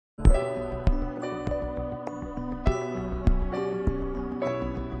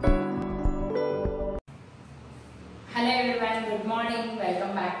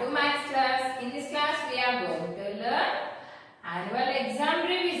to Maths class. In this class we are going to learn annual exam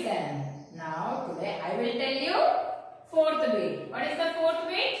revision. Now today I will tell you fourth bit. What is the fourth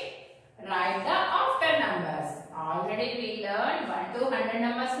bit? Write the after numbers. Already we learned 1 to 100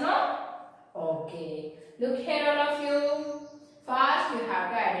 numbers, no? Okay. Look here all of you. First you have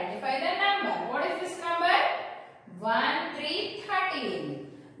to identify the number. What is this number? 1, 3, 13.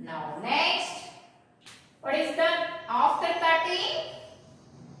 Now next. What is the after 13?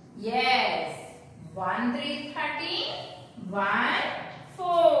 Yes. 1, 3, 13. 1, 4.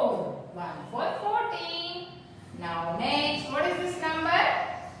 1, 4, 14. Now next. What is this number?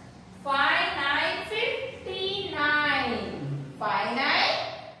 5, 9, 59. 5, 9,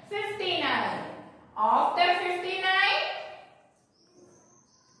 59. After 59.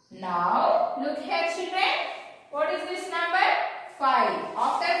 Now look here children. What is this number? 5.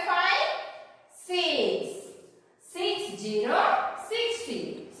 After 5. 6. 6, 0,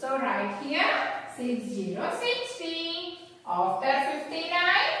 60. So write here 6, 0, 60. After 59,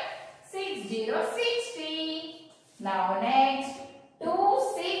 6, 0, 60. Now next 2,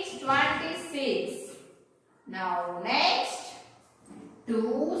 6, 26. Now next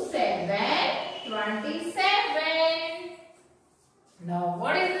 2, 7, 27. Now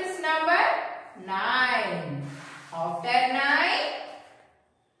what is this number? 9. After 9.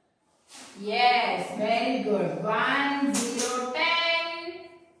 Yes, very good. 1, 0, 10.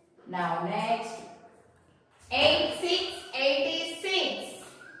 Now next. 8, 6, 86.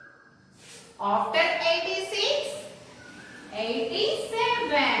 After 86.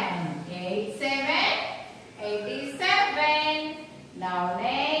 87. 8, 7, 87. Now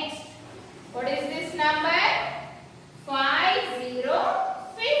next. What is this number? 5, 0,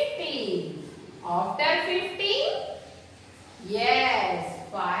 50. After 50. Yes.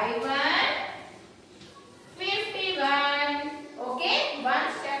 5, 1, 51. Okay, one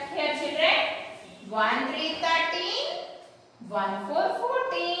step here children. 1, 3, 13. 1, 4,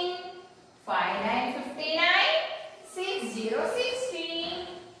 14. 5, 9, 59. 6, 0, 60.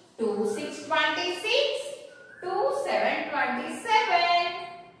 2, 6, 26. 2, 7, 27.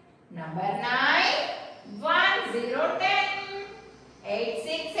 Number 9. 1, 0, 10. 8,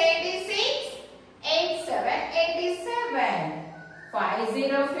 6, 86. 8, 7, 87. 5,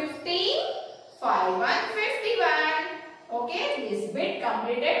 0, 50. 5, 1, 51. Okay, this bit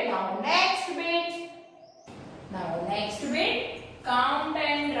completed. Now next bit. Now next bit. Count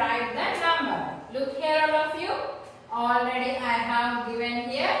and write the number. Look here all of you. Already I have given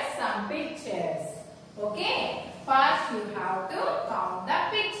here some pictures. Okay. First you have to count the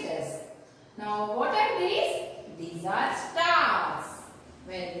pictures. Now what are these? These are stars.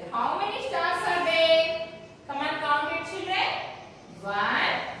 Well, how many stars are there? Come on, count it children. 1,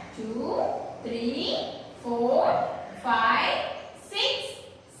 2, 3, 4, 5, 6,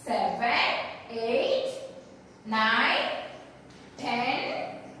 7, 8, 9,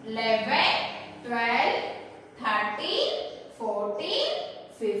 10, 11, 12, 13, 14,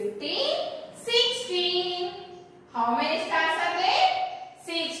 15, 16. How many stars are there?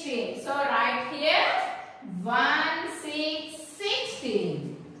 16. So write here 1, 6,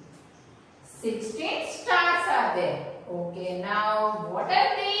 16. 16 stars are there. Okay, now what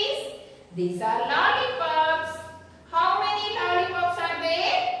are these? These are lollipops. How many lollipops are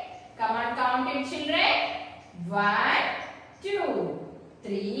there? Come on, count it children. 1, 2,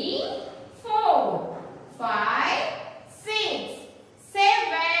 3, 4, 5, 6, 7.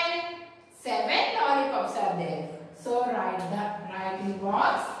 7 lollipops are there. So write in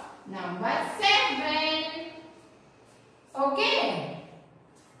box number 7. Okay.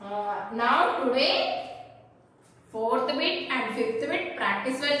 Now today 4th bit and 5th bit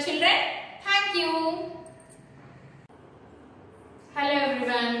practice well children. Thank you. Hello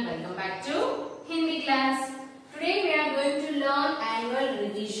everyone, welcome back to Hindi class. Today we are going to learn annual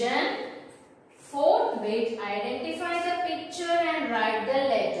revision. 4th bit, identify the picture and write the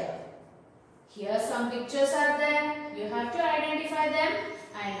letter. Here some pictures are there. You have to identify them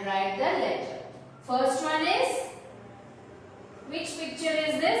and write the letter. First one is, which picture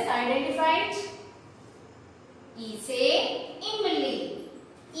is this? Identify it. E say Imli.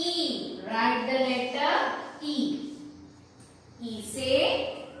 E. Write the letter E. E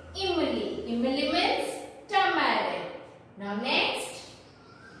say Imli. Imli means tamarind. Now next.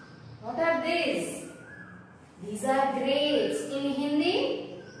 What are these? These are grapes. In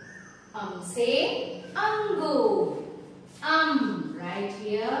Hindi, say Angur. Right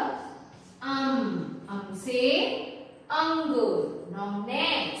here. Say Angur. Now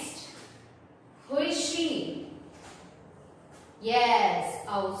next. Who is she? Yes.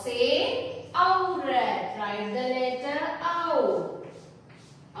 Say Aurat. Write the letter Au.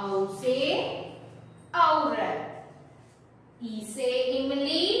 Au say aurat. E say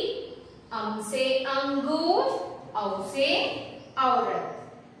imli. Say angur. Au say aurat.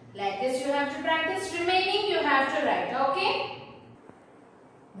 Like this you have to practice. Remaining you have to write. Okay.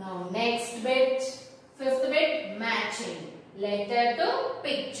 Now next bit, fifth bit, matching. Letter to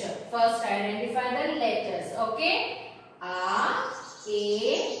picture. First identify the letters. Okay. A,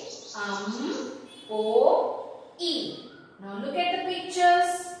 O, E. Now look at the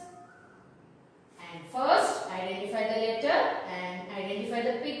pictures. And first identify the letter and identify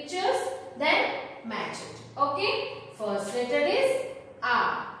the pictures. Then match it. Okay. First letter is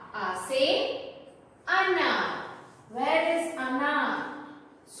A. A say Anna. Where is Anna?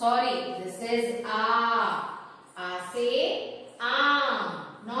 Sorry, this is A. A say Am.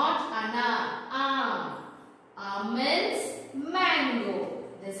 Not Anna. Am. Am means mango.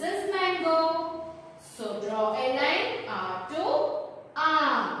 This is mango. So draw a line A to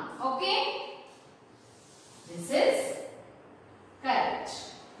Am. Okay. This is correct.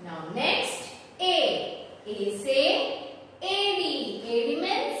 Now next A. A say AD. AD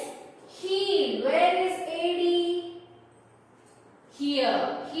means heel. Where is AD?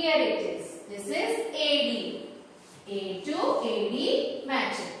 Here. Here it is. This is AD. A to AD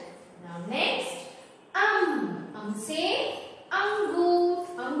match it. Now next say angur.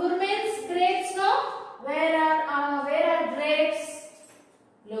 Angur means grapes, no? Where are grapes?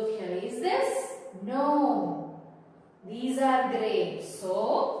 Look, here is this? No. These are grapes.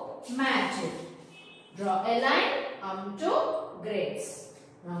 So match it. Draw a line to grapes.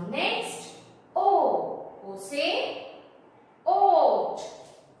 Now next O. O say oat.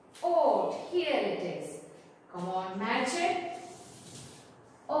 Oat. Here it is. Come on, match it.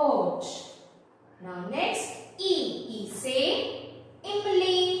 Oat. Now next E. E say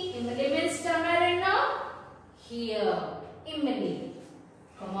imli. Imli means tamarind now. Here. Imli.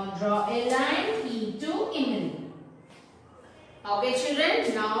 Come on, draw a line E to imli. Okay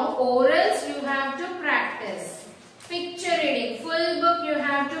children, now orals you have to practice. Picture reading. Full book you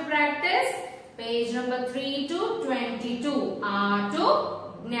have to practice. Page number 3 to 22. A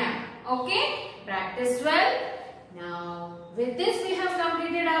to Gna. Okay. Practice well. Now with this we have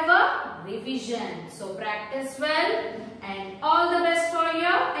completed our revision. So practice well and all the best for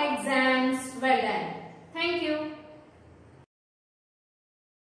your